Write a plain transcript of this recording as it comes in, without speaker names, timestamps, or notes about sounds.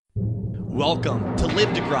Welcome to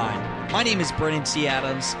Live to Grind. My name is Brennan T.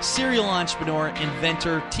 Adams, serial entrepreneur,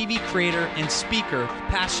 inventor, TV creator, and speaker,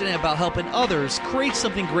 passionate about helping others create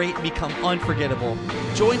something great and become unforgettable.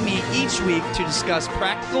 Join me each week to discuss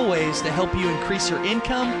practical ways to help you increase your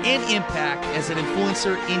income and impact as an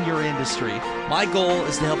influencer in your industry. My goal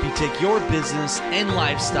is to help you take your business and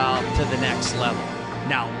lifestyle to the next level.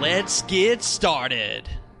 Now let's get started.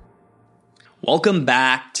 Welcome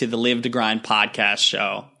back to the Live to Grind podcast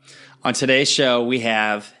show. On today's show, we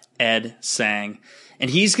have Ed Sang, and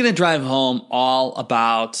he's going to drive home all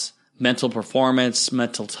about mental performance,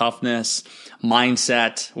 mental toughness,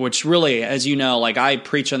 mindset, which really, as you know, like I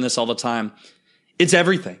preach on this all the time. It's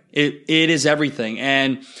everything. It is everything.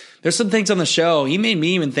 And there's some things on the show. He made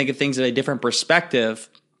me even think of things at a different perspective.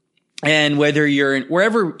 And whether you're in,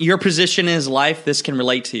 wherever your position is in life, this can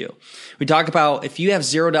relate to you. We talk about if you have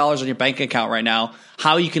 $0 on your bank account right now,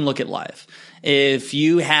 how you can look at life. If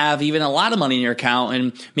you have even a lot of money in your account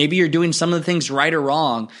and maybe you're doing some of the things right or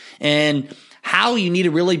wrong, and how you need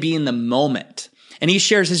to really be in the moment. And he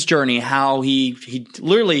shares his journey, how he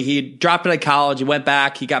dropped out of college, he went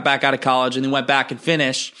back, he got back out of college and then went back and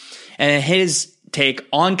finished, and his take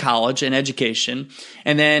on college and education,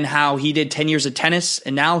 and then how he did 10 years of tennis,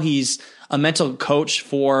 and now he's a mental coach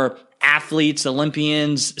for athletes,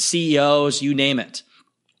 Olympians, CEOs, you name it.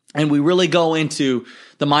 And we really go into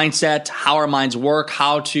the mindset, how our minds work,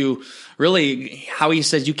 how he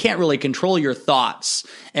says you can't really control your thoughts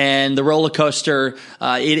and the roller coaster.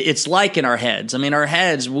 It's like in our heads. I mean, our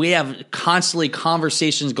heads, we have constantly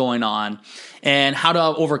conversations going on, and how to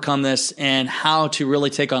overcome this and how to really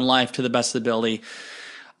take on life to the best of the ability.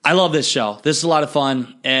 I love this show. This is a lot of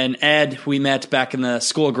fun. And Ed, we met back in the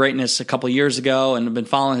School of Greatness a couple of years ago and have been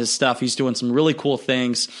following his stuff. He's doing some really cool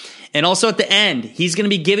things. And also at the end, he's going to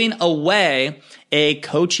be giving away a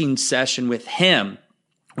coaching session with him,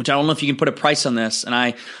 which I don't know if you can put a price on this. And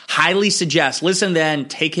I highly suggest, listen then,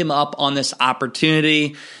 take him up on this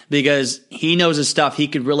opportunity because he knows his stuff. He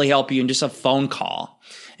could really help you in just a phone call.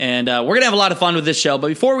 And we're going to have a lot of fun with this show. But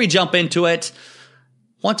before we jump into it,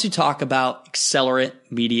 I want to talk about Accelerant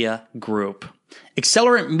Media Group.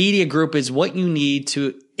 Accelerant Media Group is what you need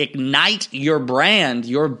to ignite your brand,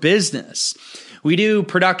 your business. We do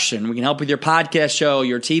production. We can help with your podcast show,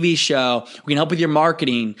 your TV show. We can help with your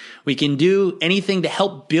marketing. We can do anything to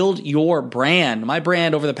help build your brand. My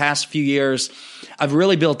brand over the past few years, I've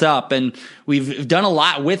really built up, and we've done a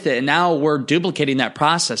lot with it. And now we're duplicating that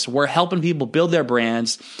process. We're helping people build their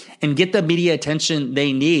brands and get the media attention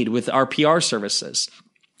they need with our PR services.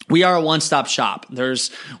 We are a one-stop shop.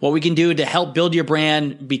 There's what we can do to help build your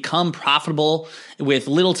brand, become profitable with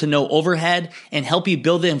little to no overhead, and help you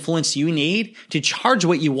build the influence you need to charge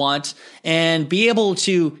what you want and be able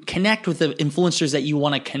to connect with the influencers that you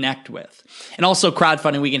want to connect with. And also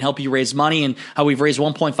crowdfunding, we can help you raise money, and how we've raised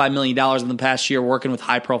 $1.5 million in the past year working with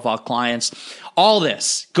high-profile clients. All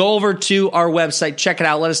this, go over to our website, check it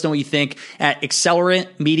out. Let us know what you think at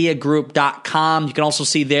accelerantmediagroup.com. You can also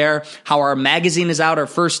see there how our magazine is out, our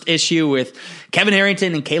first issue with Kevin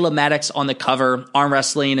Harrington and Kayla Maddox on the cover, arm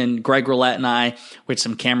wrestling, and Greg Roulette and I with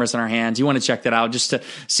some cameras in our hands. You want to check that out. Just to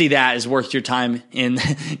see that is worth your time in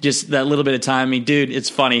just that little bit of time. I mean, dude, it's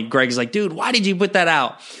funny. Greg's like, dude, why did you put that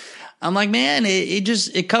out? I'm like, man,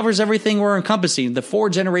 it covers everything we're encompassing, the 4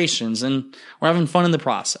 generations, and we're having fun in the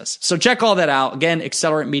process. So check all that out. Again,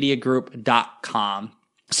 accelerantmediagroup.com.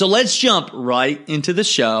 So let's jump right into the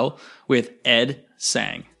show with Ed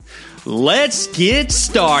Sang. Let's get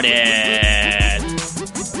started.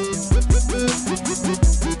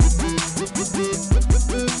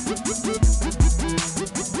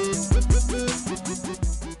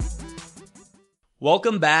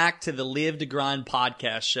 Welcome back to the Live to Grind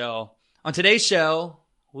podcast show. On today's show,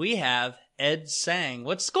 we have Ed Sang.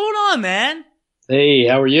 What's going on, man? Hey,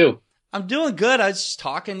 how are you? I'm doing good. I was just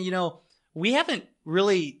talking, we haven't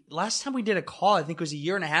really, last time we did a call, I think it was a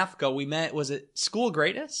year and a half ago, we met, was it School of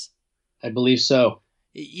Greatness? I believe so.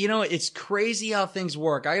 It's crazy how things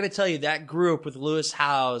work. I got to tell you, that group with Lewis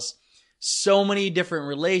Howes, so many different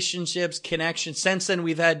relationships, connections. Since then,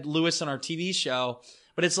 we've had Lewis on our TV show,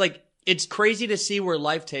 but it's like, it's crazy to see where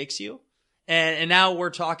life takes you. And now we're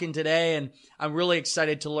talking today, and I'm really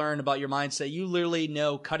excited to learn about your mindset. You literally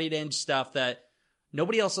know cutting edge stuff that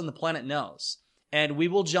nobody else on the planet knows. And we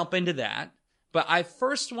will jump into that. But I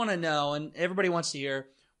first want to know, and everybody wants to hear,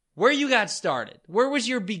 where you got started. Where was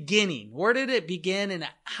your beginning? Where did it begin, and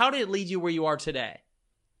how did it lead you where you are today?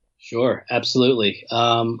 Sure, absolutely.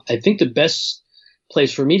 I think the best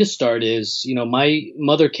place for me to start is, my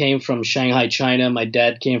mother came from Shanghai, China. My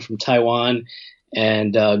dad came from Taiwan.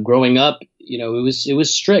 And growing up, it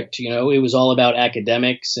was strict. It was all about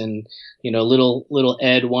academics, and little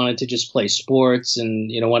Ed wanted to just play sports,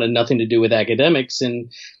 and wanted nothing to do with academics.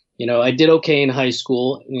 And I did okay in high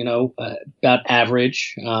school. About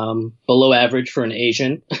average, below average for an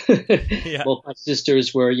Asian. Yeah. Both my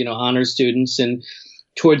sisters were honor students, and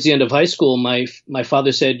towards the end of high school, my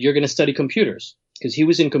father said, "You're going to study computers," because he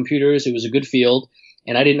was in computers. It was a good field,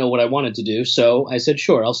 and I didn't know what I wanted to do. So I said,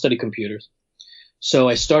 "Sure, I'll study computers." So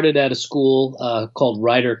I started at a school called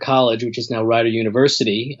Rider College, which is now Rider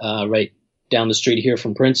University, right down the street here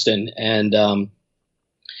from Princeton, and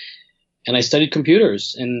I studied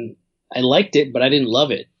computers, and I liked it, but I didn't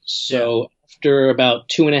love it. So after about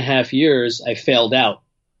 2.5 years, I failed out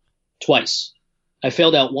twice. I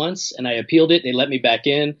failed out once, and I appealed it. They let me back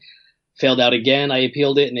in. Failed out again. I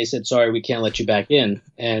appealed it, and they said, "Sorry, we can't let you back in."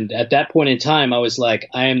 And at that point in time, I was like,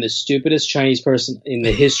 I am the stupidest Chinese person in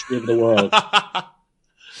the history of the world.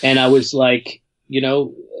 And I was like,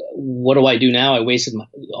 what do I do now? I wasted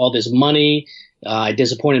all this money. I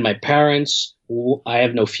disappointed my parents. I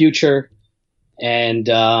have no future. And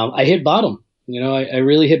I hit bottom. I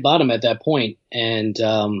really hit bottom at that point. And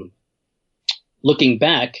looking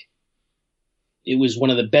back, it was one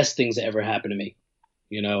of the best things that ever happened to me.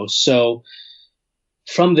 So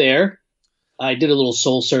from there, I did a little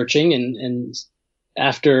soul searching, and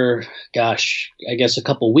after, I guess a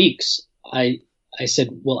couple weeks, I said,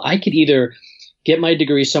 well, I could either get my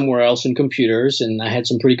degree somewhere else in computers, and I had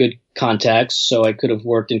some pretty good contacts, so I could have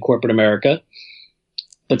worked in corporate America.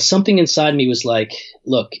 But something inside me was like,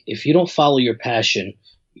 look, if you don't follow your passion,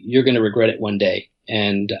 you're going to regret it one day.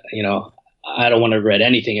 And, I don't want to regret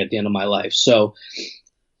anything at the end of my life. So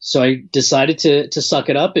I decided to suck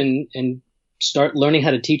it up and start learning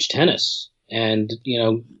how to teach tennis. And,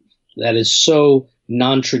 that is so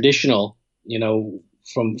non-traditional,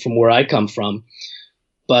 from where I come from.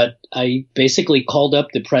 But I basically called up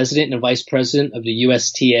the president and vice president of the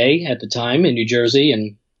USTA at the time in New Jersey,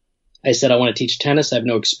 and I said, I want to teach tennis. I have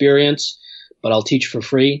no experience, but I'll teach for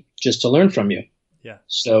free just to learn from you. Yeah.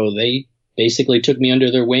 So they basically took me under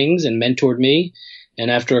their wings and mentored me. And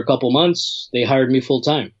after a couple months, they hired me full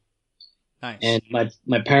time. Nice. And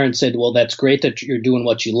my parents said, well, that's great that you're doing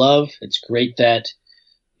what you love. It's great that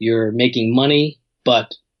you're making money,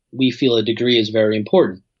 but we feel a degree is very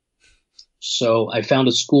important. So I found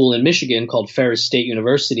a school in Michigan called Ferris State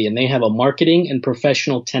University, and they have a marketing and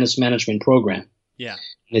professional tennis management program. Yeah.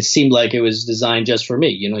 And it seemed like it was designed just for me.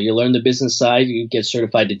 You learn the business side, you get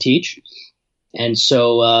certified to teach. And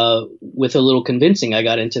so with a little convincing, I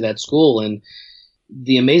got into that school. And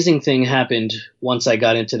the amazing thing happened once I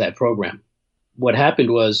got into that program. What happened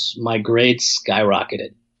was my grades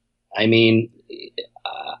skyrocketed. I mean,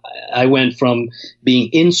 I went from being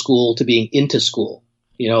in school to being into school.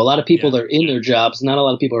 A lot of people are in their jobs. Not a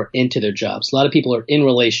lot of people are into their jobs. A lot of people are in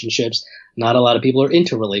relationships. Not a lot of people are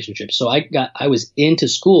into relationships. So I was into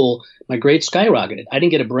school. My grades skyrocketed. I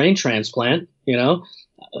didn't get a brain transplant,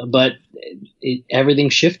 but everything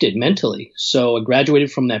shifted mentally. So I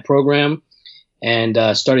graduated from that program and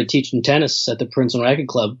started teaching tennis at the Princeton Racquet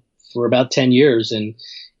Club for about 10 years. And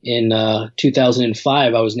in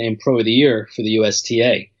 2005, I was named Pro of the Year for the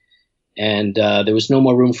USTA. And there was no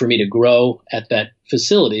more room for me to grow at that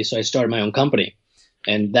facility, so I started my own company.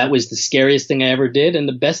 And that was the scariest thing I ever did and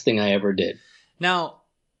the best thing I ever did. Now,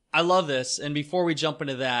 I love this. And before we jump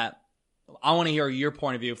into that, I want to hear your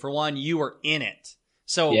point of view. For one, you were in it.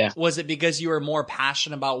 So was it because you were more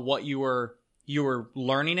passionate about what you were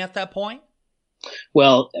learning at that point?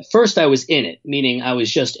 Well, at first I was in it, meaning I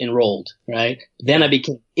was just enrolled, right? Then I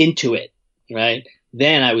became into it, right?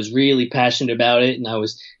 Then I was really passionate about it. And I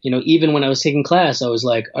was, even when I was taking class, I was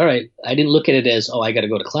like, all right, I didn't look at it as, I got to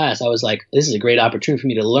go to class. I was like, this is a great opportunity for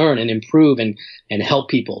me to learn and improve and help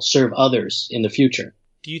people, serve others in the future.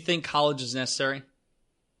 Do you think college is necessary?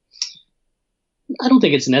 I don't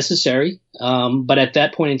think it's necessary. But at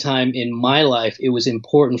that point in time in my life, it was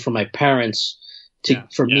important for my parents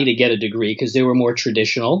for me to get a degree because they were more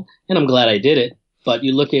traditional, and I'm glad I did it. But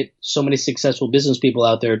you look at so many successful business people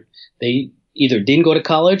out there, they either didn't go to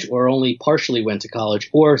college or only partially went to college,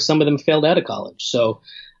 or some of them failed out of college. So,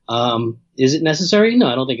 is it necessary? No,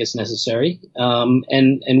 I don't think it's necessary.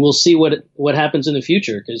 And we'll see what happens in the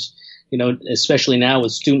future because, especially now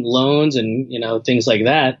with student loans and, things like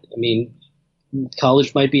that. I mean,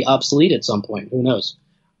 college might be obsolete at some point. Who knows?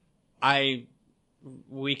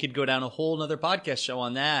 We could go down a whole nother podcast show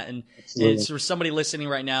on that. And Absolutely. it's for somebody listening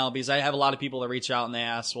right now, because I have a lot of people that reach out and they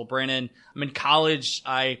ask, well, Brandon, I'm in college.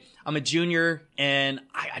 I'm a junior and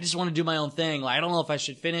I just want to do my own thing. Like, I don't know if I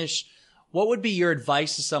should finish. What would be your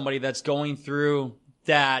advice to somebody that's going through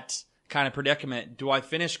that kind of predicament. Do I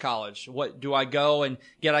finish college? What do I go and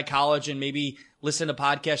get out of college and maybe listen to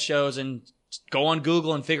podcast shows and go on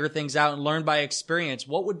Google and figure things out and learn by experience?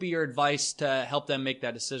 What would be your advice to help them make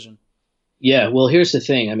that decision? Yeah, well, here's the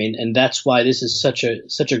thing. I mean, and that's why this is such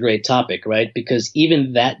a great topic, right? Because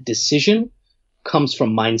even that decision comes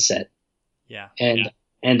from mindset. Yeah.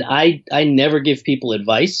 And I never give people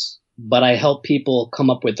advice, but I help people come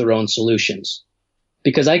up with their own solutions.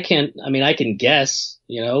 Because I can guess,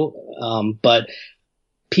 but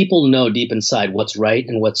people know deep inside what's right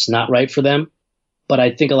and what's not right for them. But I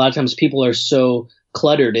think a lot of times people are so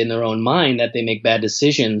cluttered in their own mind that they make bad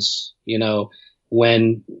decisions,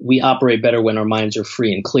 when we operate better when our minds are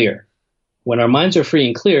free and clear. When our minds are free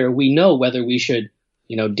and clear, we know whether we should,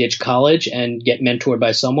 ditch college and get mentored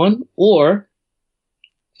by someone, or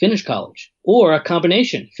finish college, or a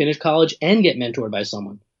combination, finish college and get mentored by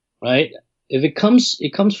someone, right? If it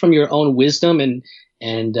comes from your own wisdom and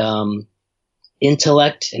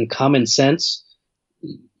intellect and common sense,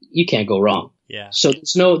 you can't go wrong. Yeah. So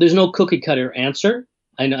there's no cookie cutter answer.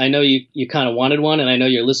 I know you kind of wanted one, and I know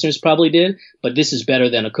your listeners probably did, but this is better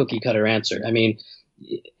than a cookie cutter answer. I mean,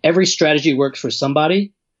 every strategy works for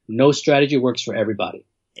somebody. No strategy works for everybody.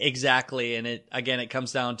 Exactly. And it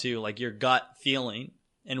comes down to like your gut feeling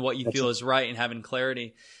and what you feel is right and having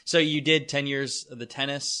clarity. So you did 10 years of the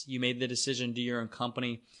tennis. You made the decision to do your own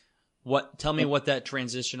company. Tell me what that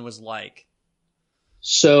transition was like.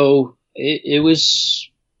 So it was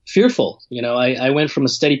fearful. I went from a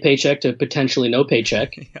steady paycheck to potentially no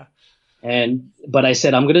paycheck. Yeah. But I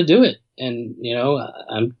said, I'm going to do it. And,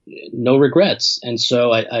 I'm no regrets. And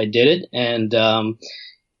so I did it.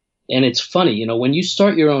 And it's funny, when you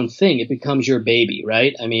start your own thing, it becomes your baby,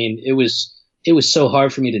 right? I mean, it was so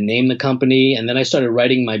hard for me to name the company. And then I started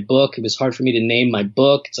writing my book. It was hard for me to name my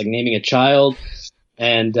book. It's like naming a child.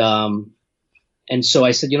 And so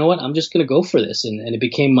I said, you know what, I'm just going to go for this. And it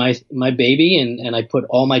became my baby. And I put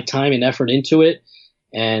all my time and effort into it,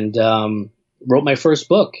 and wrote my first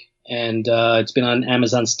book. And it's been on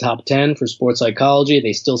Amazon's top 10 for sports psychology.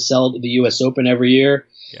 They still sell it at the US Open every year.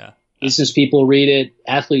 Yeah. Business people read it,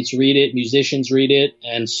 athletes read it, musicians read it.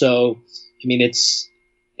 And so, I mean,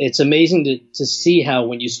 it's amazing to see how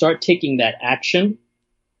when you start taking that action,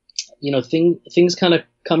 things kind of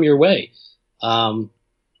come your way.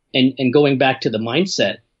 And going back to the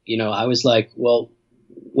mindset, I was like, well,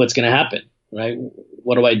 what's going to happen, right?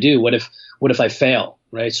 What do I do? What if I fail,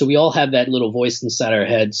 right? So we all have that little voice inside our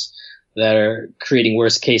heads that are creating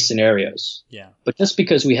worst case scenarios. Yeah. But just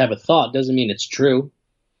because we have a thought doesn't mean it's true,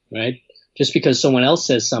 right? Just because someone else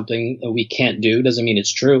says something that we can't do doesn't mean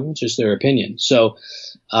it's true. It's just their opinion. So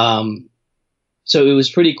it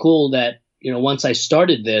was pretty cool that, once I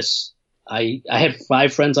started this, I had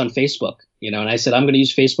 5 friends on Facebook, and I said, I'm going to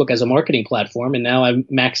use Facebook as a marketing platform. And now I'm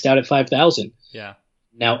maxed out at 5,000. Yeah.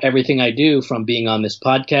 Now everything I do, from being on this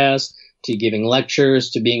podcast to giving lectures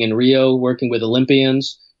to being in Rio, working with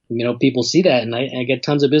Olympians, people see that, and I get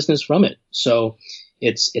tons of business from it. So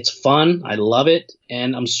it's fun. I love it.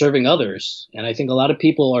 And I'm serving others. And I think a lot of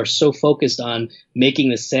people are so focused on making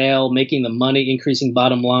the sale, making the money, increasing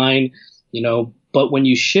bottom line, but when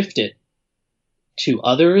you shift it to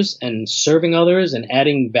others and serving others and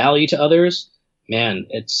adding value to others, man,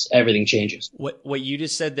 everything changes. What you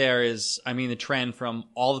just said there is, the trend from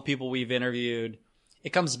all the people we've interviewed, it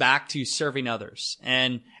comes back to serving others.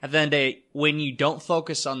 And at the end of the day, when you don't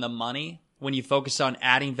focus on the money, when you focus on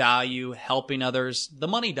adding value, helping others, the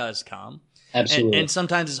money does come. Absolutely. And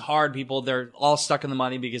sometimes it's hard. People, they're all stuck in the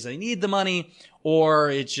money because they need the money, or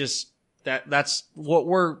it's just that's what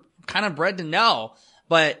we're kind of bred to know.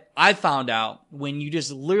 But I found out when you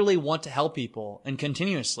just literally want to help people and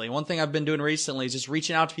continuously, one thing I've been doing recently is just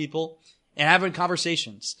reaching out to people and having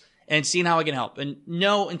conversations and seeing how I can help, and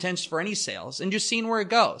no intention for any sales, and just seeing where it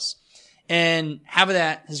goes. And having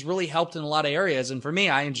that has really helped in a lot of areas. And for me,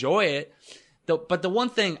 I enjoy it. But the one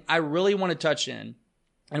thing I really want to touch in,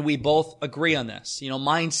 and we both agree on this,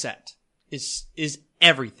 mindset is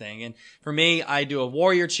everything. And for me, I do a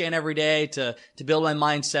warrior chant every day to build my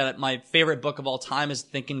mindset. My favorite book of all time is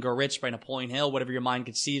Think and Grow Rich by Napoleon Hill. Whatever your mind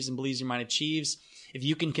conceives and believes your mind achieves. If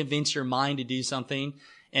you can convince your mind to do something,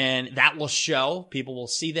 and that will show, people will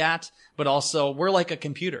see that. But also, we're like a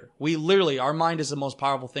computer. Our mind is the most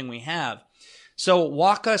powerful thing we have. So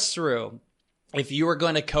walk us through, if you were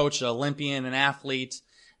going to coach an Olympian, an athlete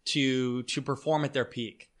to perform at their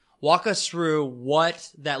peak, walk us through what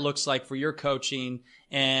that looks like for your coaching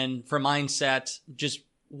and for mindset, just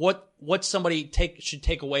what somebody should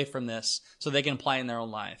take away from this so they can apply it in their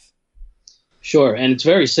own life. Sure, and it's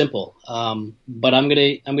very simple. But I'm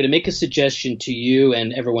gonna make a suggestion to you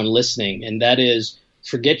and everyone listening, and that is,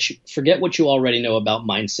 Forget what you already know about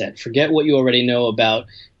mindset. Forget what you already know about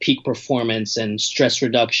peak performance and stress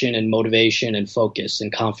reduction and motivation and focus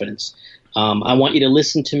and confidence. I want you to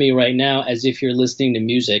listen to me right now as if you're listening to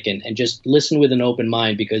music, and just listen with an open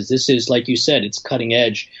mind, because this is, like you said, it's cutting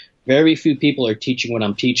edge. Very few people are teaching what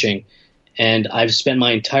I'm teaching, and I've spent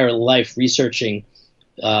my entire life researching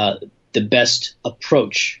the best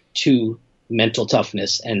approach to mental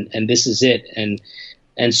toughness, and this is it.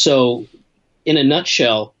 And so, in a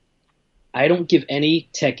nutshell, I don't give any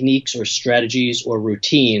techniques or strategies or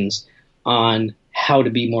routines on how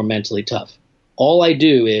to be more mentally tough. All I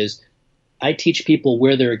do is I teach people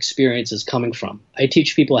where their experience is coming from. I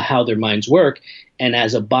teach people how their minds work, and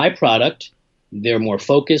as a byproduct, they're more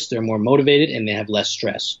focused, they're more motivated, and they have less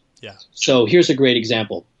stress. Yeah. So here's a great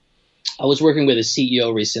example. I was working with a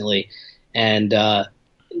CEO recently, and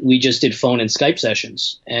we just did phone and Skype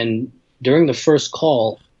sessions. And during the first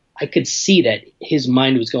call, I could see that his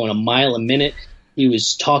mind was going a mile a minute. He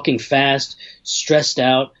was talking fast, stressed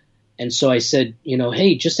out. And so I said,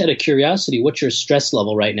 hey, just out of curiosity, what's your stress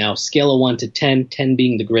level right now? Scale of 1 to 10, 10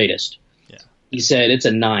 being the greatest. Yeah. He said, it's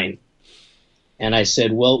a 9. And I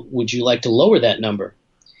said, well, would you like to lower that number?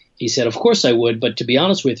 He said, of course I would. But to be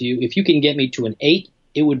honest with you, if you can get me to an 8,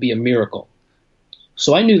 it would be a miracle.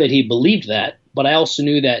 So I knew that he believed that, but I also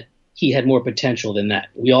knew that he had more potential than that.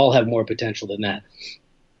 We all have more potential than that.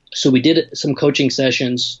 So we did some coaching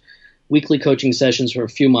sessions, weekly coaching sessions for a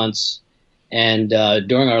few months. And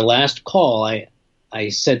during our last call, I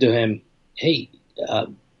said to him, hey,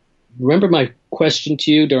 remember my question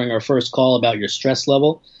to you during our first call about your stress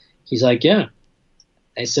level? He's like, yeah.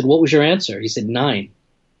 I said, what was your answer? He said, 9.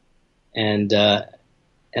 And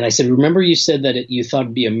I said, remember you said that you thought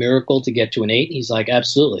it'd be a miracle to get to an 8? He's like,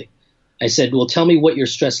 absolutely. I said, well, tell me what your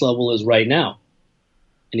stress level is right now.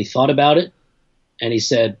 And he thought about it, and he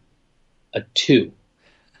said, a 2.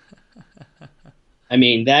 I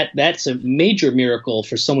mean, that's a major miracle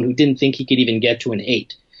for someone who didn't think he could even get to an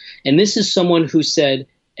 8. And this is someone who said,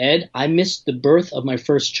 Ed, I missed the birth of my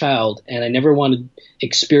first child, and I never want to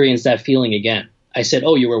experience that feeling again. I said,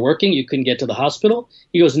 oh, you were working? You couldn't get to the hospital?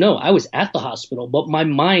 He goes, no, I was at the hospital, but my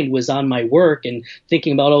mind was on my work and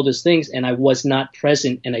thinking about all those things, and I was not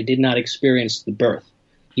present, and I did not experience the birth.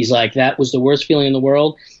 He's like, that was the worst feeling in the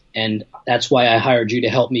world, and that's why I hired you to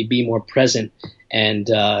help me be more present and,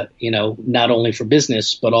 not only for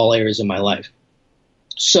business, but all areas of my life.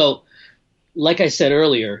 So, like I said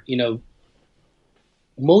earlier,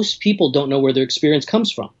 most people don't know where their experience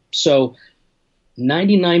comes from. So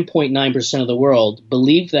 99.9% of the world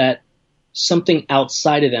believe that something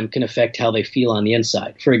outside of them can affect how they feel on the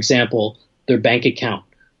inside. For example, their bank account,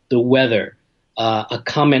 the weather, a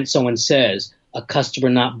comment someone says, a customer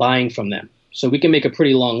not buying from them. So we can make a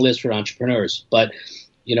pretty long list for entrepreneurs, but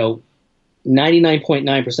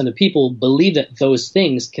 99.9% of people believe that those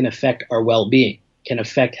things can affect our well-being, can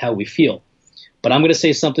affect how we feel. But I'm going to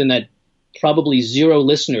say something that probably 0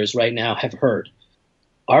 listeners right now have heard.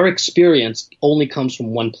 Our experience only comes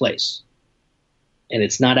from one place, and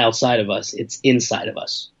it's not outside of us, it's inside of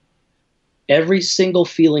us. Every single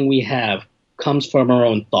feeling we have comes from our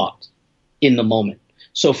own thought in the moment.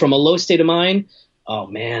 So from a low state of mind, oh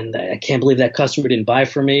man, I can't believe that customer didn't buy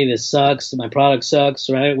from me. This sucks. My product sucks,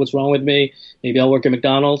 right? What's wrong with me? Maybe I'll work at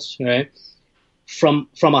McDonald's, right? From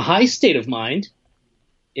a high state of mind,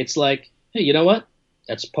 it's like, hey, you know what?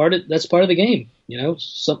 That's part of the game.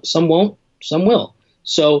 Some won't, some will.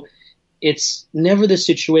 So it's never the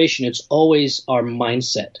situation. It's always our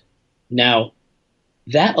mindset. Now,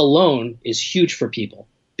 that alone is huge for people.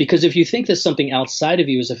 Because if you think that something outside of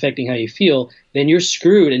you is affecting how you feel, then you're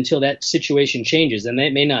screwed until that situation changes, and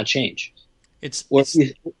that may not change.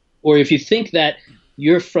 Or if you think that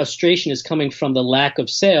your frustration is coming from the lack of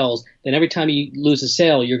sales, then every time you lose a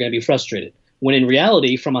sale, you're going to be frustrated. When in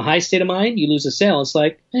reality, from a high state of mind, you lose a sale, it's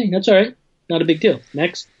like, hey, that's all right. Not a big deal.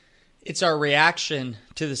 Next. It's our reaction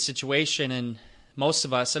to the situation, and most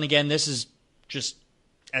of us, and again, this is just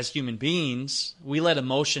as human beings, we let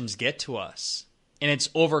emotions get to us. And it's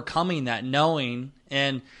overcoming that, knowing.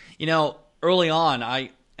 And, early on,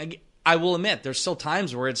 I will admit there's still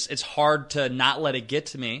times where it's hard to not let it get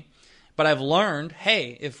to me. But I've learned,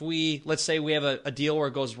 hey, let's say we have a deal where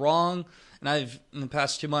it goes wrong, and in the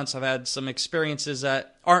past 2 months, I've had some experiences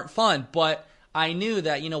that aren't fun, but I knew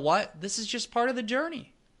that, this is just part of the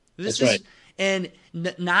journey. That's right. And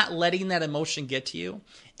not letting that emotion get to you.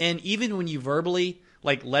 And even when you verbally,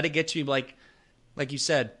 let it get to you, like you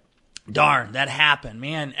said, darn, that happened,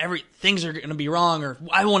 man, things are going to be wrong, or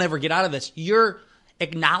I won't ever get out of this. You're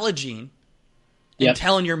acknowledging and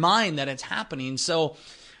telling your mind that it's happening. So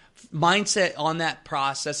mindset on that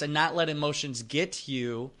process and not let emotions get to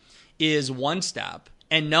you is one step.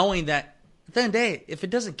 And knowing that at the end of the day, if it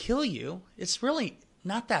doesn't kill you, it's really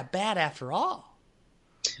not that bad after all.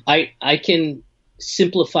 I can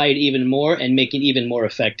simplify it even more and make it even more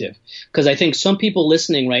effective. Because I think some people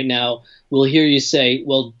listening right now will hear you say,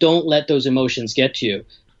 well, don't let those emotions get to you.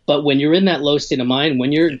 But when you're in that low state of mind,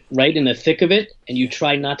 when you're right in the thick of it and you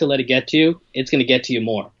try not to let it get to you, it's going to get to you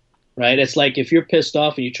more, right? It's like if you're pissed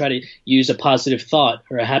off and you try to use a positive thought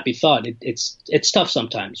or a happy thought, it's tough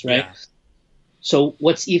sometimes, right? Yeah. So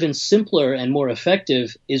what's even simpler and more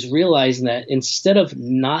effective is realizing that instead of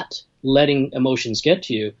not letting emotions get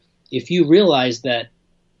to you, if you realize that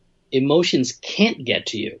emotions can't get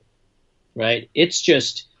to you, right? It's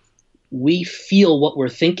just we feel what we're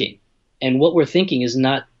thinking, and what we're thinking is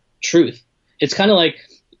not truth. It's kind of like,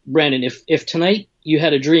 Brandon, if tonight you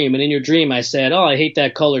had a dream, and in your dream I said, oh, I hate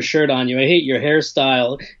that color shirt on you, I hate your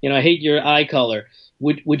hairstyle, I hate your eye color.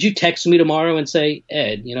 Would you text me tomorrow and say,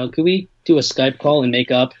 Ed, could we do a Skype call and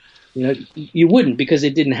make up? You wouldn't, because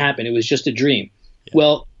it didn't happen. It was just a dream. Yeah.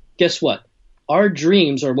 Well, guess what? Our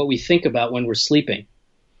dreams are what we think about when we're sleeping.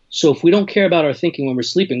 So if we don't care about our thinking when we're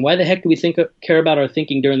sleeping, why the heck do we care about our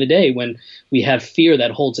thinking during the day when we have fear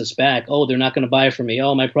that holds us back? Oh, they're not going to buy from me.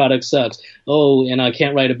 Oh, my product sucks. Oh, and I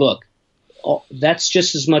can't write a book. Oh, that's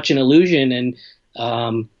just as much an illusion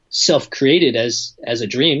and self-created as a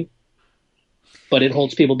dream, but it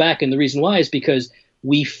holds people back. And the reason why is because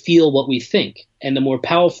we feel what we think. And the more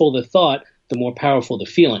powerful the thought, the more powerful the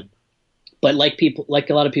feeling. But like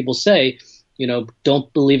a lot of people say,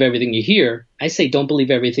 don't believe everything you hear. I say don't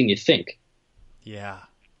believe everything you think. Yeah,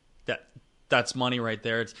 that's money right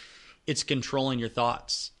there. It's controlling your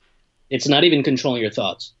thoughts. It's not even controlling your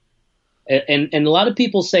thoughts. And a lot of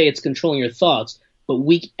people say it's controlling your thoughts, but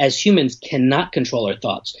we as humans cannot control our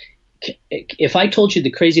thoughts. If I told you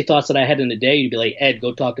the crazy thoughts that I had in the day, you'd be like, Ed,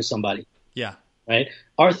 go talk to somebody. Yeah. Right?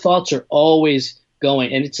 Our thoughts are always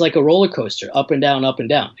going, and it's like a roller coaster, up and down, up and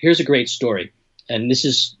down. Here's a great story. And this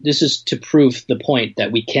is to prove the point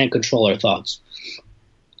that we can't control our thoughts.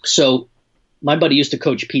 So my buddy used to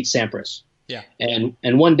coach Pete Sampras. Yeah. And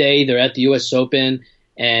one day they're at the U.S. Open,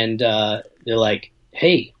 and they're like,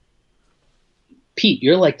 hey, Pete,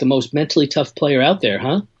 you're like the most mentally tough player out there,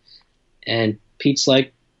 huh? And Pete's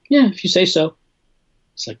like, yeah, if you say so.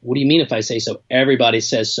 It's like, what do you mean if I say so? Everybody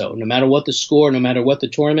says so. No matter what the score, no matter what the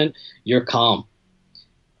tournament, you're calm.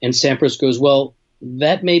 And Sampras goes, well,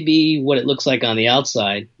 that may be what it looks like on the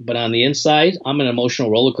outside, but on the inside, I'm an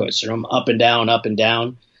emotional roller coaster. I'm up and down, up and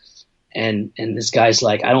down. And this guy's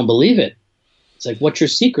like, I don't believe it. It's like, what's your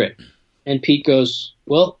secret? And Pete goes,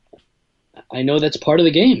 well, I know that's part of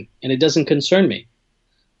the game, and it doesn't concern me.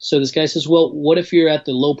 So this guy says, well, what if you're at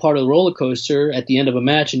the low part of the roller coaster at the end of a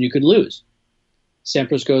match and you could lose?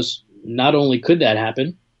 Sampras goes, not only could that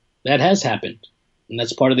happen, that has happened. And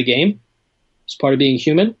that's part of the game. It's part of being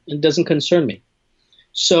human, and it doesn't concern me.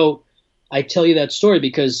 So I tell you that story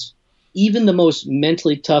because even the most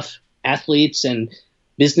mentally tough athletes and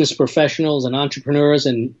business professionals and entrepreneurs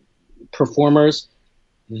and performers,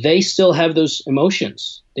 they still have those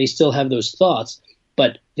emotions. They still have those thoughts,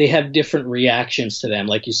 but they have different reactions to them,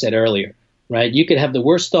 like you said earlier, right? You could have the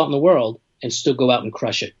worst thought in the world and still go out and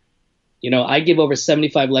crush it. I give over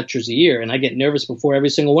 75 lectures a year, and I get nervous before every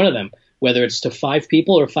single one of them, whether it's to 5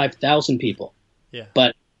 people or 5,000 people. Yeah.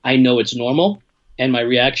 But I know it's normal. And my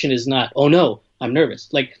reaction is not, oh, no, I'm nervous.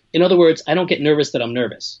 Like, in other words, I don't get nervous that I'm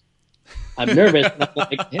nervous. I'm nervous. And I'm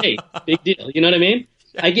like, hey, big deal. You know what I mean?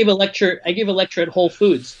 I gave a lecture at Whole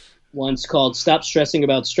Foods once called Stop Stressing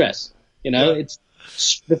About Stress. It's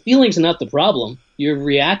the feeling's not the problem. Your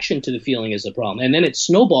reaction to the feeling is the problem. And then it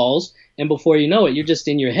snowballs. And before you know it, you're just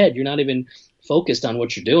in your head. You're not even focused on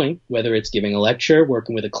what you're doing, whether it's giving a lecture,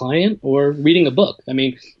 working with a client, or reading a book. I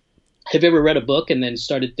mean, have you ever read a book and then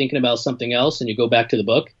started thinking about something else and you go back to the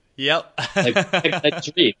book? Yep. I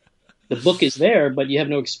just read. The book is there, but you have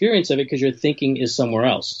no experience of it because your thinking is somewhere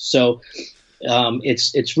else. So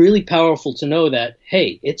it's really powerful to know that,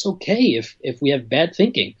 hey, it's okay if we have bad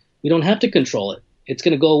thinking. We don't have to control it. It's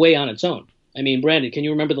going to go away on its own. I mean, Brandon, can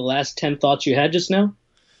you remember the last 10 thoughts you had just now?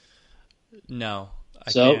 No.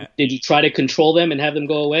 I can't. Did you try to control them and have them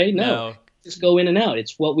go away? No. Just go in and out.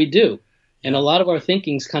 It's what we do. And a lot of our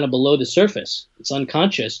thinking's kind of below the surface. It's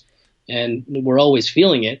unconscious, and we're always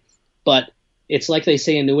feeling it. But it's like they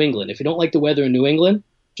say in New England. If you don't like the weather in New England,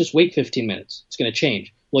 just wait 15 minutes. It's going to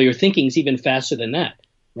change. Well, your thinking's even faster than that,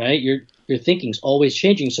 right? Your thinking's always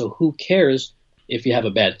changing, so who cares if you have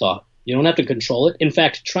a bad thought? You don't have to control it. In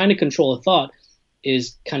fact, trying to control a thought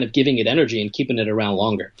is kind of giving it energy and keeping it around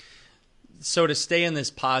longer. So to stay in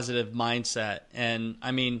this positive mindset, and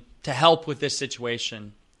I mean, to help with this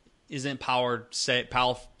situation, isn't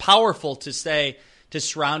powerful to say to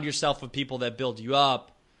surround yourself with people that build you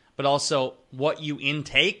up, but also what you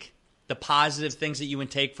intake, the positive things that you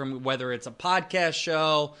intake from whether it's a podcast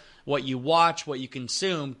show, what you watch, what you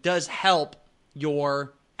consume, does help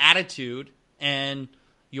your attitude and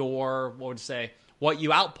your, what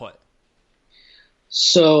you output.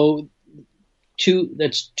 So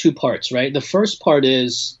that's two parts, right? The first part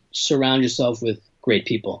is surround yourself with great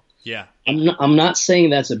people. Yeah. I'm not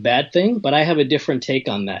saying that's a bad thing, but I have a different take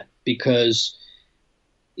on that, because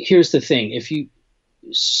here's the thing. If you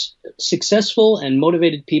successful and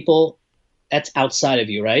motivated people, that's outside of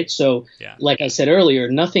you, right? So like I said earlier,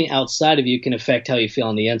 nothing outside of you can affect how you feel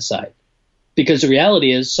on the inside, because the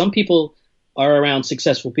reality is some people are around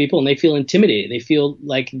successful people and they feel intimidated. They feel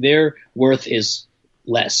like their worth is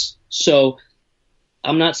less. So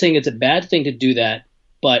I'm not saying it's a bad thing to do that,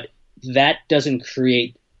 but that doesn't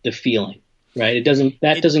create the feeling, right? It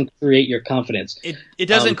doesn't create your confidence. It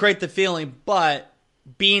doesn't create the feeling, but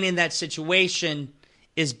being in that situation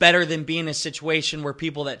is better than being in a situation where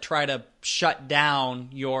people that try to shut down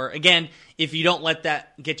again, if you don't let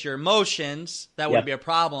that get your emotions, that would be a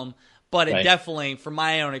problem. But it definitely, from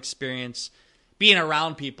my own experience, being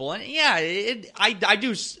around people, and I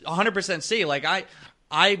do 100% see, like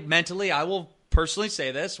I mentally, I will personally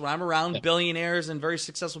say this, when I'm around billionaires and very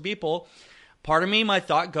successful people, part of me, my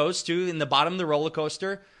thought goes to, in the bottom of the roller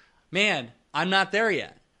coaster, man, I'm not there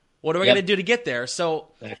yet. What do I got to do to get there? So,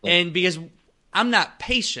 and because I'm not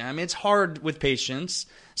patient, I mean, it's hard with patience.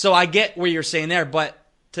 So I get where you're saying there, but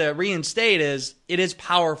to reinstate it is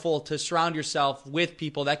powerful to surround yourself with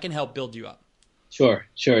people that can help build you up. Sure,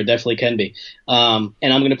 it definitely can be. And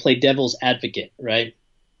I'm going to play devil's advocate, right?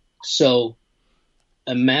 So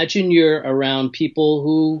imagine you're around people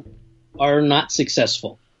who are not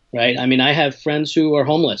successful, right? I mean, I have friends who are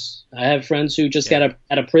homeless. I have friends who just got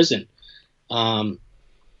out of prison.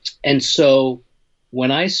 And so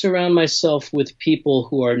when I surround myself with people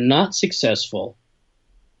who are not successful,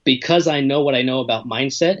 because I know what I know about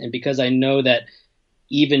mindset, and because I know that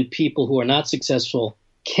even people who are not successful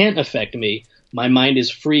can't affect me, my mind is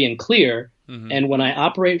free and clear. Mm-hmm. And when I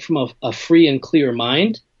operate from a free and clear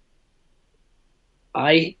mind,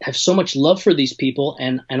 I have so much love for these people,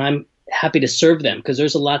 and I'm happy to serve them because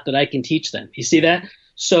there's a lot that I can teach them. You see that?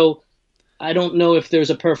 So I don't know if there's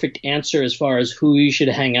a perfect answer as far as who you should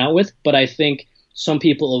hang out with, but I think some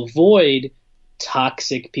people avoid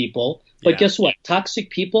toxic people. But guess what?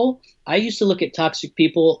 Toxic people, I used to look at toxic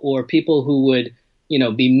people or people who would,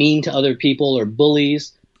 be mean to other people or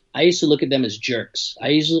bullies. I used to look at them as jerks. I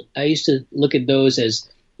used to look at those as,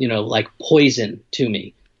 like poison to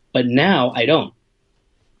me. But now I don't.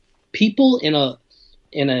 People in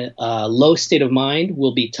a low state of mind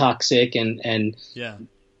will be toxic and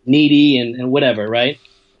needy and whatever, right?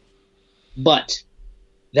 But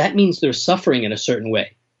that means they're suffering in a certain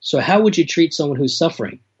way. So how would you treat someone who's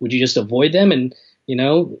suffering? Would you just avoid them and,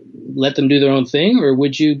 let them do their own thing? Or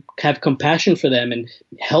would you have compassion for them and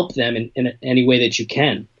help them in any way that you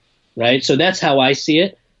can, right? So that's how I see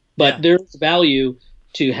it. But there's value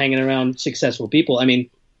to hanging around successful people. I mean,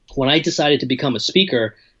 when I decided to become a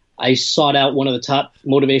speaker, I sought out one of the top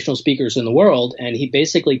motivational speakers in the world, and he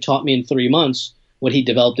basically taught me in 3 months what he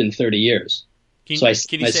developed in 30 years. Can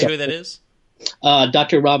you say who that is?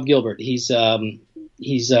 Dr. Rob Gilbert. He's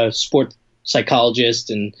a sport psychologist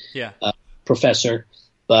and professor,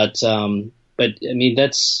 but I mean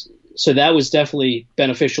that was definitely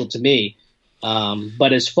beneficial to me.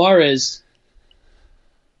 But as far as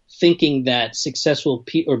thinking that successful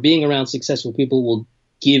or being around successful people will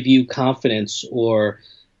give you confidence or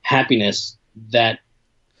happiness, that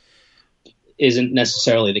isn't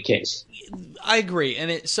necessarily the case. I agree.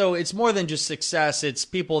 And so it's more than just success. It's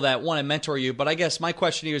people that want to mentor you. But I guess my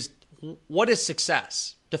question here is, what is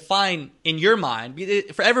success? Define in your mind.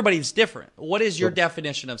 For everybody, it's different. What is your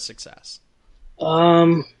definition of success?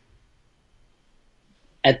 At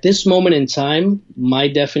this moment in time, my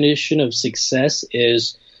definition of success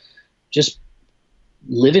is just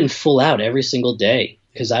living full out every single day.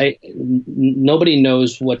 Because nobody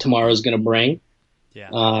knows what tomorrow is going to bring.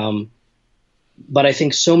 But I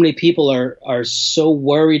think so many people are so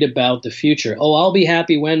worried about the future. Oh, I'll be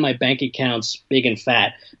happy when my bank account's big and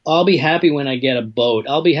fat. I'll be happy when I get a boat.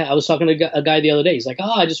 I was talking to a guy the other day. He's like,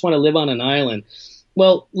 I just want to live on an island.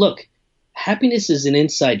 Well, look, happiness is an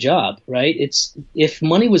inside job, right? If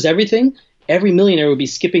money was everything, every millionaire would be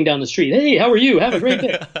skipping down the street. Hey, how are you? Have a great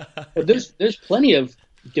day. But there's plenty of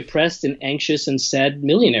depressed and anxious and sad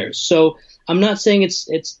millionaires. So I'm not saying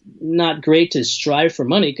it's not great to strive for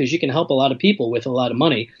money, because you can help a lot of people with a lot of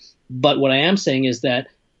money. But what I am saying is that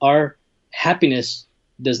our happiness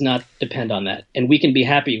does not depend on that. And we can be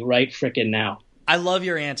happy right frickin' now. I love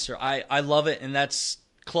your answer. I love it. And that's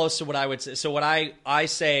close to what I would say. So what I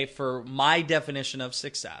say for my definition of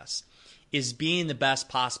success is being the best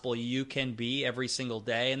possible you can be every single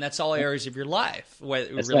day. And that's all areas of your life,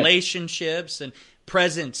 relationships and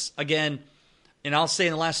presence. Again, and I'll say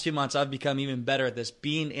in the last 2 months, I've become even better at this,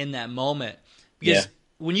 being in that moment. Because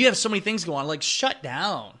when you have so many things going on, like, shut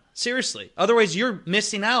down. Seriously. Otherwise, you're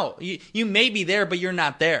missing out. You may be there, but you're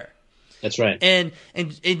not there. That's right. And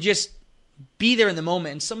just be there in the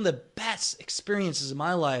moment. And some of the best experiences in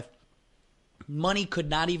my life, money could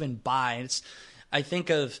not even buy. I think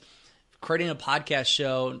of creating a podcast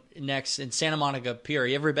show next in Santa Monica Pier.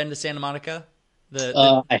 You ever been to Santa Monica?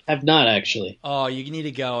 I have not, actually. Oh, you need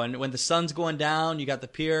to go. And when the sun's going down, you got the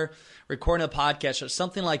pier, recording a podcast show,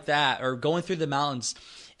 something like that, or going through the mountains.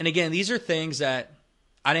 And again, these are things that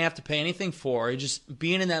I didn't have to pay anything for. Just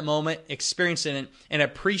being in that moment, experiencing it, and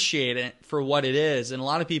appreciating it for what it is. And a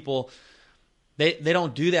lot of people, they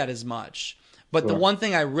don't do that as much. But the one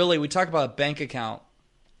thing we talk about a bank account,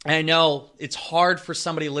 and I know it's hard for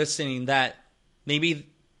somebody listening that maybe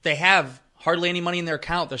they have hardly any money in their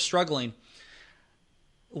account, they're struggling.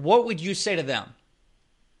 What would you say to them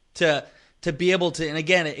to be able to, and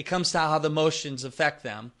again, it comes to how the emotions affect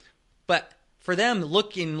them. But for them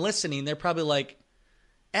looking, listening, they're probably like,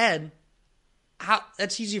 Ed,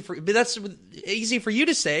 that's easy for you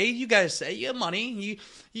to say. You guys say you have money.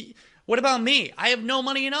 What about me? I have no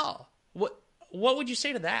money at all. What would you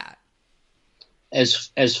say to that?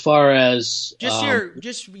 As far as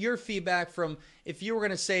just your feedback from, if you were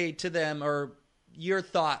going to say to them, or your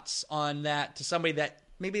thoughts on that to somebody that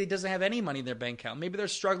maybe doesn't have any money in their bank account. Maybe they're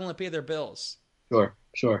struggling to pay their bills. Sure.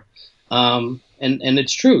 And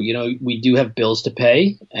it's true. You know, we do have bills to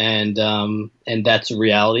pay, and that's a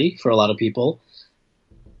reality for a lot of people.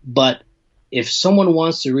 But if someone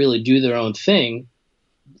wants to really do their own thing,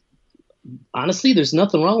 honestly, there's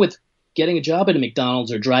nothing wrong with getting a job at a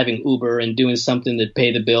McDonald's or driving Uber and doing something to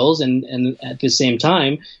pay the bills. And at the same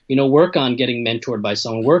time, you know, work on getting mentored by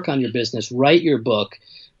someone, work on your business, write your book.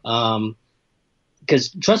 Because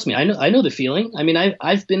trust me, I know the feeling. I mean,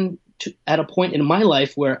 I've been at a point in my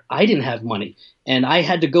life where I didn't have money, and I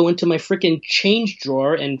had to go into my freaking change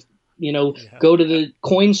drawer and, you know, go to the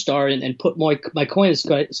Coinstar and put my coins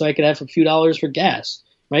so I could have a few dollars for gas,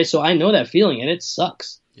 right? So I know that feeling, and it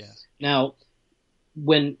sucks. Yeah. Now,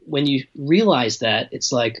 when you realize that,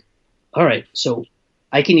 it's like, all right, so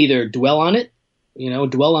I can either dwell on it, you know,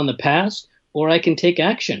 dwell on the past, or I can take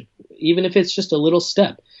action, even if it's just a little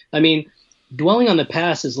step. I mean, dwelling on the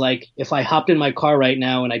past is like if I hopped in my car right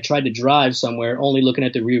now and I tried to drive somewhere only looking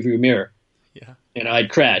at the rearview mirror. Yeah. You know, I'd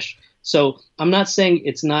crash. So I'm not saying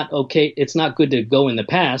it's not okay. It's not good to go in the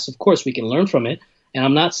past. Of course, we can learn from it. And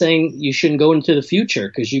I'm not saying you shouldn't go into the future,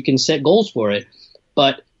 because you can set goals for it.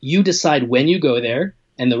 But you decide when you go there,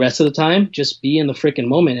 and the rest of the time, just be in the freaking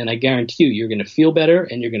moment. And I guarantee you're going to feel better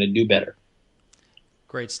and you're going to do better.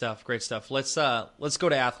 Great stuff. Let's go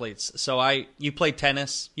to athletes. So you play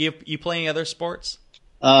tennis. You play any other sports?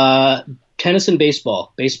 Tennis and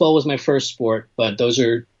baseball. Baseball was my first sport, but those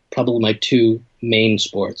are probably my two main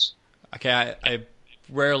sports. Okay, I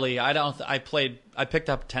picked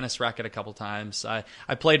up a tennis racket a couple times.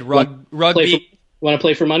 I played rugby. Want to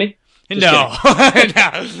play for money? No,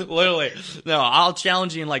 literally. No, I'll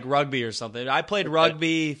challenge you in like rugby or something. I played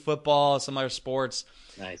rugby, football, some other sports.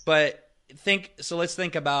 Nice. But let's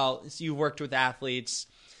think about, you worked with athletes,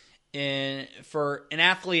 and for an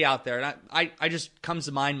athlete out there, and I just comes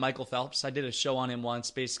to mind Michael Phelps. I did a show on him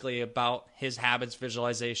once, basically about his habits,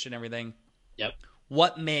 visualization, everything. Yep.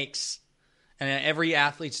 What makes, and every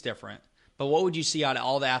athlete's different, but what would you see out of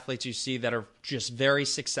all the athletes you see that are just very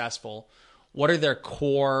successful? What are their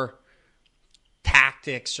core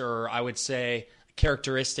tactics, or I would say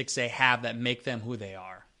characteristics they have that make them who they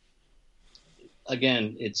are?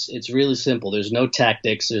 Again, it's really simple. There's no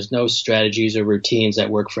tactics, there's no strategies or routines that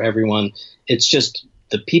work for everyone. It's just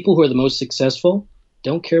the people who are the most successful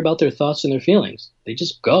don't care about their thoughts and their feelings. They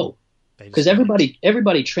just go. Because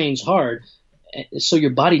everybody trains hard, so your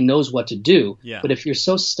body knows what to do. Yeah. But if you're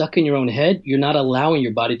so stuck in your own head, you're not allowing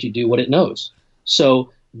your body to do what it knows.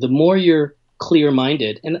 So the more you're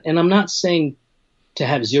clear-minded, and I'm not saying to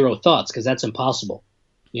have zero thoughts, because that's impossible.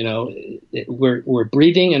 You know, we're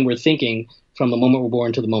breathing and we're thinking from the moment we're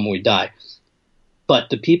born to the moment we die. But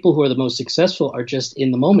the people who are the most successful are just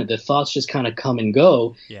in the moment. The thoughts just kind of come and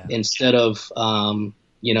go instead of,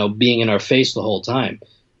 being in our face the whole time.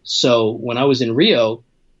 So when I was in Rio,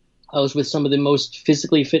 I was with some of the most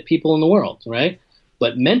physically fit people in the world, right?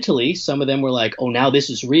 But mentally, some of them were like, oh, now this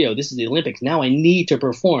is Rio. This is the Olympics. Now I need to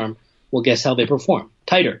perform. Well, guess how they perform?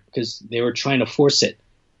 Tighter, because they were trying to force it.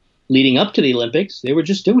 Leading up to the Olympics, they were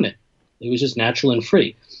just doing it. It was just natural and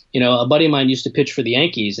free. A buddy of mine used to pitch for the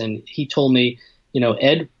Yankees, and he told me,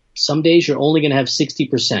 Ed, some days you're only going to have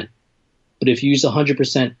 60%. But if you use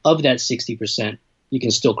 100% of that 60%, you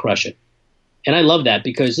can still crush it. And I love that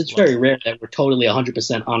because it's very rare that we're totally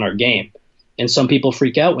 100% on our game. And some people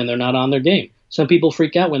freak out when they're not on their game. Some people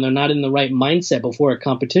freak out when they're not in the right mindset before a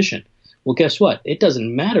competition. Well, guess what? It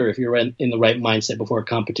doesn't matter if you're in the right mindset before a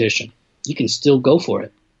competition. You can still go for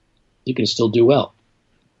it. You can still do well.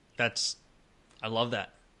 I love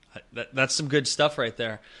that. That's some good stuff right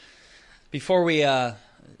there. Before we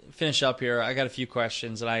finish up here, I got a few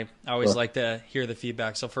questions, and I always like to hear the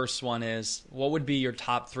feedback. So first one is, what would be your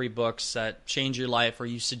top 3 books that change your life or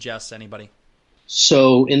you suggest to anybody?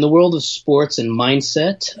 So in the world of sports and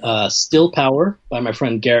mindset, Still Power by my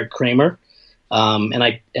friend Garrett Kramer.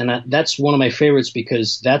 That's one of my favorites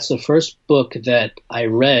because that's the first book that I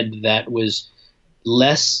read that was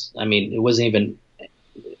less, it wasn't even,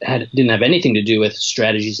 didn't have anything to do with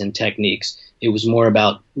strategies and techniques. It was more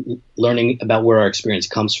about learning about where our experience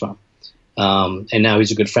comes from. And now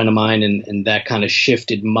he's a good friend of mine, and that kind of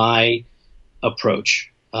shifted my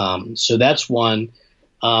approach. So that's one.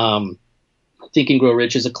 Think and Grow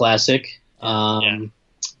Rich is a classic. Let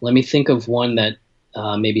me think of one that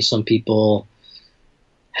maybe some people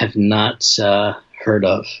have not heard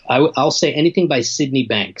of. I'll say anything by Sydney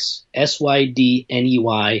Banks, Sydney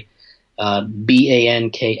Banks.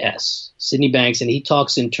 Sydney Banks, and he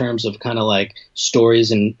talks in terms of kind of like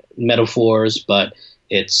stories and metaphors, but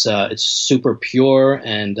it's super pure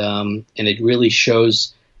and it really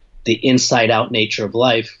shows the inside out nature of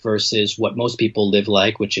life versus what most people live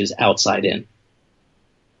like, which is outside in.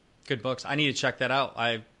 Good books. I need to check that out.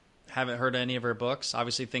 I haven't heard any of her books.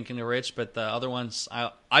 Obviously, Think and Grow Rich, but the other ones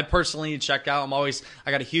I personally need to check out.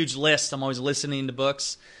 I got a huge list. I'm always listening to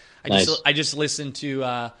books. I just listened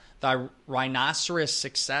to the Rhinoceros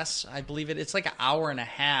Success, I believe it. It's like an hour and a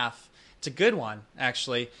half. It's a good one,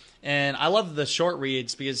 actually. And I love the short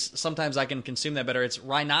reads because sometimes I can consume that better. It's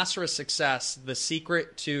Rhinoceros Success, The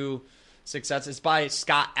Secret to Success. It's by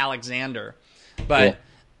Scott Alexander. But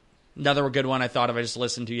another good one I thought of, I just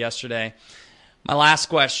listened to yesterday. My last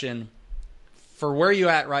question, for where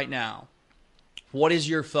you're at right now, what is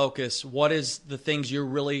your focus? What is the things you're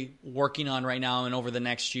really working on right now and over the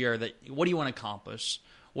next year? What do you want to accomplish?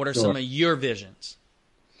 What are some of your visions?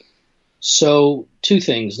 So 2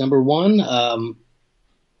 things. Number one,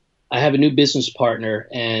 I have a new business partner,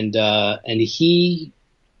 and he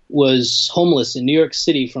was homeless in New York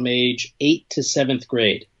City from age 8 to 7th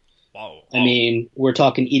grade. Wow. We're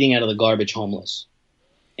talking eating out of the garbage homeless.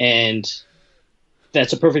 And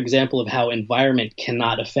that's a perfect example of how environment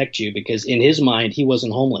cannot affect you, because in his mind, he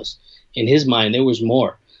wasn't homeless. In his mind, there was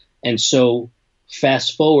more. And so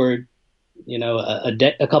fast forward,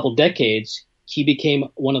 a couple decades, he became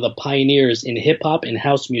one of the pioneers in hip hop and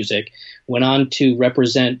house music, went on to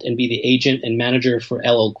represent and be the agent and manager for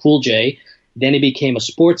LL Cool J. Then he became a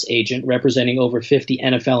sports agent representing over 50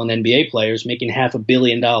 NFL and NBA players, making $500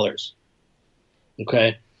 million.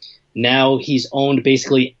 Okay. Now he's owned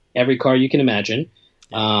basically every car you can imagine.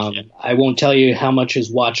 I won't tell you how much his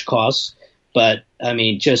watch costs, but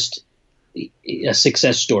just a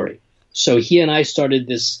success story. So he and I started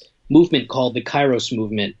this movement called the Kairos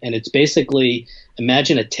movement. And it's basically,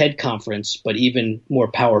 imagine a TED conference, but even more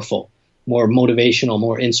powerful, more motivational,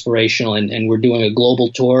 more inspirational. And we're doing a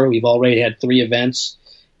global tour. We've already had 3 events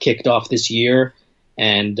kicked off this year.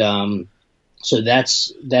 And so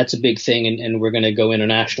that's a big thing. And we're going to go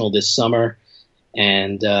international this summer,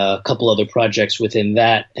 and a couple other projects within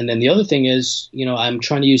that. And then the other thing is, I'm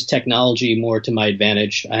trying to use technology more to my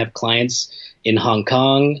advantage. I have clients in Hong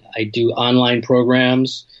Kong. I do online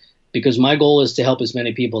programs, because my goal is to help as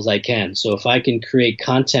many people as I can. So if I can create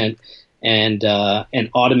content and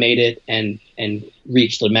automate it and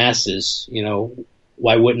reach the masses,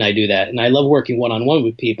 why wouldn't I do that? And I love working one-on-one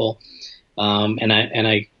with people, and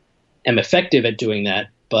I am effective at doing that.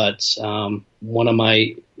 But one of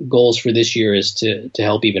my goals for this year is to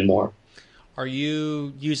help even more. Are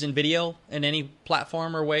you using video in any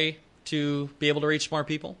platform or way to be able to reach more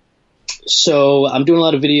people? So I'm doing a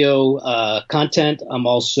lot of video content. I'm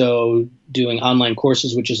also doing online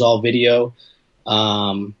courses, which is all video,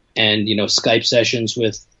 and Skype sessions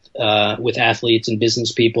with athletes and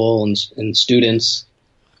business people and students,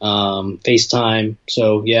 FaceTime.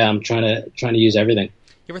 So yeah, I'm trying to use everything.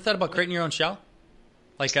 You ever thought about creating your own show,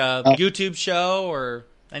 like a YouTube show or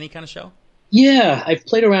any kind of show? Yeah, I've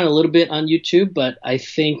played around a little bit on YouTube, but I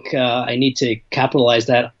think I need to capitalize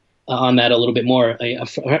that on that a little bit more.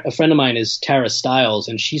 A friend of mine is Tara Stiles,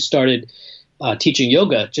 and she started teaching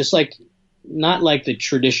yoga, just like not like the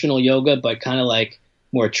traditional yoga, but kind of like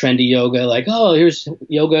more trendy yoga. Like, oh, here's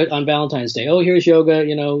yoga on Valentine's Day. Oh, here's yoga,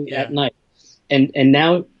 at night. And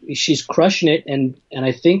now she's crushing it. And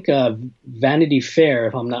I think Vanity Fair,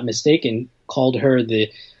 if I'm not mistaken, called her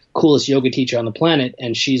the coolest yoga teacher on the planet,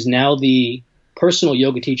 and she's now the personal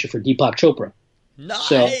yoga teacher for Deepak Chopra.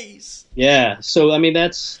 Nice. So I mean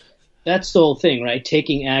that's the whole thing, right?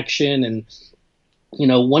 Taking action. And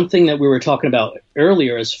one thing that we were talking about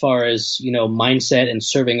earlier as far as mindset and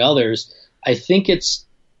serving others, I think it's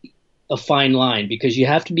a fine line, because you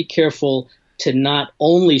have to be careful to not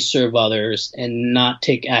only serve others and not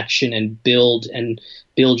take action and build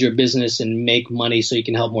your business and make money so you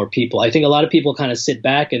can help more people. I think a lot of people kind of sit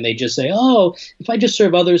back and they just say, oh, if I just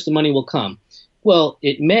serve others, the money will come. Well,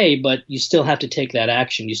 it may, but you still have to take that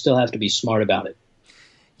action. You still have to be smart about it.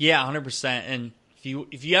 Yeah, 100%. And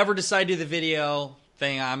if you ever decide to do the video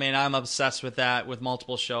thing, I mean, I'm obsessed with that with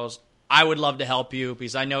multiple shows. I would love to help you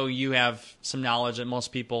because I know you have some knowledge that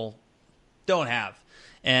most people don't have.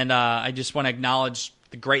 And I just want to acknowledge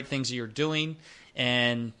the great things that you're doing,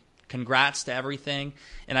 and congrats to everything.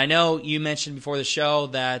 And I know you mentioned before the show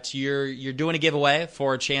that you're doing a giveaway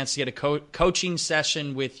for a chance to get a coaching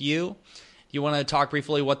session with you. You want to talk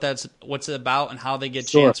briefly what's it about and how they get a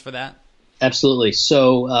chance for that? Absolutely.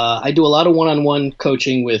 So I do a lot of one-on-one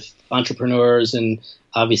coaching with entrepreneurs and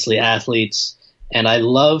obviously athletes, and I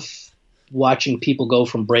love watching people go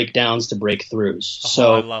from breakdowns to breakthroughs.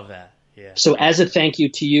 I love that. Yeah. So as a thank you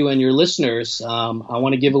to you and your listeners, I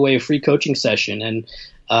want to give away a free coaching session. And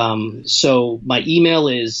so my email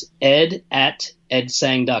is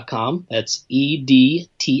ed@edseng.com. That's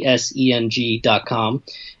EDTSENG.com.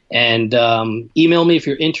 And email me if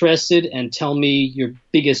you're interested and tell me your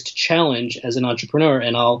biggest challenge as an entrepreneur.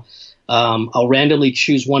 And I'll randomly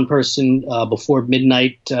choose one person before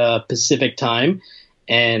midnight Pacific time.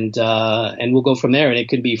 And we'll go from there. And it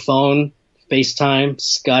could be phone, FaceTime,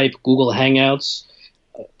 Skype, Google Hangouts.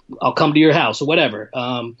 I'll come to your house or whatever.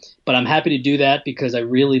 But I'm happy to do that because I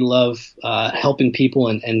really love helping people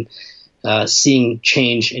and seeing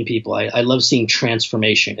change in people. I love seeing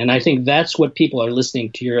transformation. And I think that's what people are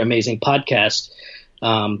listening to your amazing podcast.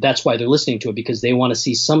 That's why they're listening to it, because they want to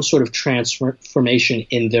see some sort of transformation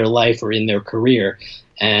in their life or in their career.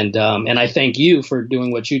 And I thank you for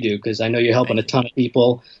doing what you do, because I know you're helping a ton of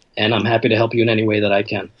people, and I'm happy to help you in any way that I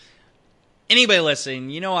can. Anybody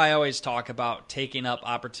listening, I always talk about taking up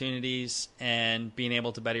opportunities and being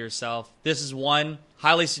able to better yourself. This is one.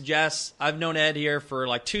 Highly suggest. I've known Ed here for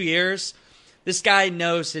like 2 years. This guy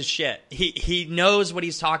knows his shit. He knows what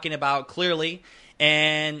he's talking about clearly,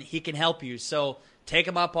 and he can help you. So take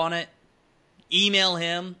him up on it. Email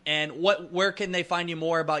him. And where can they find you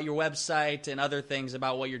more about your website and other things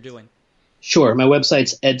about what you're doing? Sure. My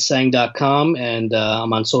website's edseng.com, and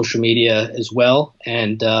I'm on social media as well.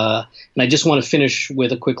 And I just want to finish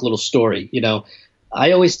with a quick little story.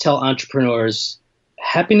 I always tell entrepreneurs,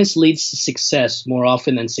 happiness leads to success more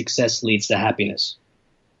often than success leads to happiness.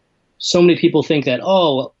 So many people think that,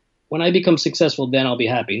 when I become successful, then I'll be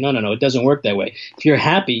happy. No, it doesn't work that way. If you're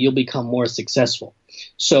happy, you'll become more successful.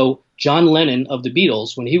 So John Lennon of the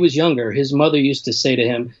Beatles, when he was younger, his mother used to say to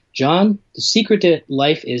him, John, the secret to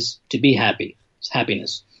life is to be happy. It's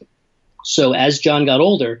happiness. So as John got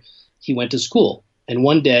older, he went to school. And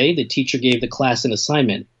one day the teacher gave the class an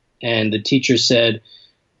assignment. And the teacher said,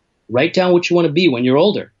 write down what you want to be when you're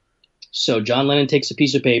older. So John Lennon takes a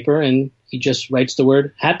piece of paper and he just writes the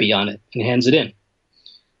word happy on it and hands it in.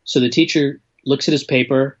 So the teacher looks at his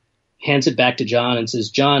paper, hands it back to John and says,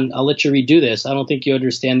 John, I'll let you redo this. I don't think you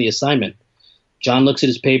understand the assignment. John looks at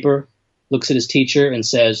his paper, looks at his teacher and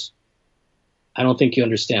says, I don't think you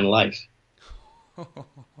understand life.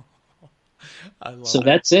 So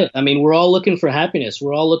that's it. I mean, we're all looking for happiness.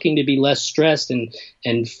 We're all looking to be less stressed and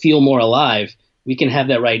feel more alive. We can have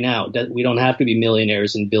that right now. We don't have to be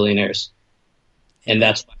millionaires and billionaires. And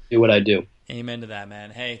that's why I do what I do. Amen to that, man.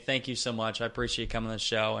 Hey, thank you so much. I appreciate you coming on the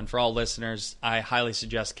show. And for all listeners, I highly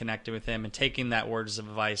suggest connecting with him and taking that words of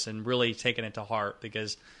advice and really taking it to heart,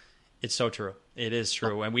 because it's so true. It is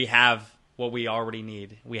true. And we have what we already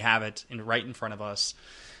need. We have it right in front of us.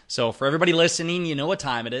 So for everybody listening, you know what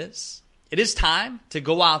time it is. It is time to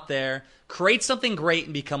go out there, create something great,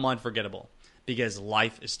 and become unforgettable, because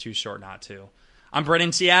life is too short not to. I'm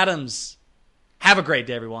Brennan T. Adams. Have a great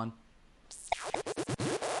day, everyone.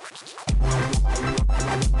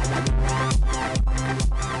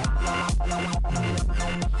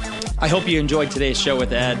 I hope you enjoyed today's show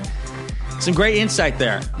with Ed. Some great insight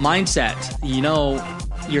there. Mindset,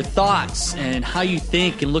 your thoughts and how you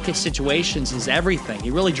think and look at situations is everything. He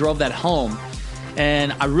really drove that home.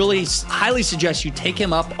 And I really highly suggest you take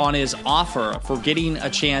him up on his offer for getting a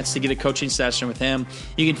chance to get a coaching session with him.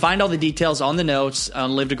 You can find all the details on the notes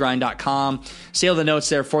on livetogrind.com. See all the notes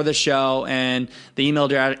there for the show and the email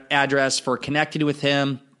address for connecting with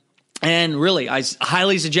him. And really, I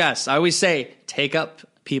highly suggest, I always say, take up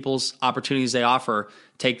people's opportunities they offer.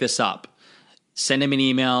 Take this up. Send him an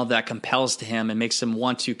email that compels to him and makes him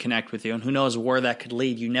want to connect with you. And who knows where that could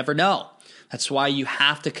lead. You never know. That's why you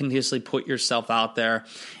have to continuously put yourself out there.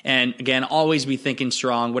 And again, always be thinking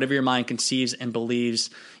strong. Whatever your mind conceives and believes,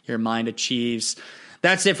 your mind achieves.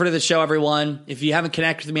 That's it for the show, everyone. If you haven't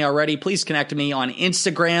connected with me already, please connect with me on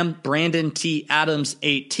Instagram, Brandon T. Adams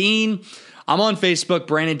 18. I'm on Facebook,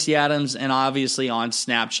 Brandon T. Adams, and obviously on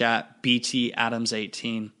Snapchat, BT Adams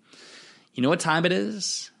 18. You know what time it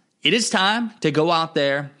is? It is time to go out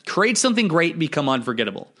there, create something great, become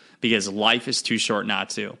unforgettable. Because life is too short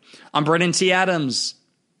not to. I'm Brandon T. Adams.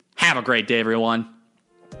 Have a great day, everyone.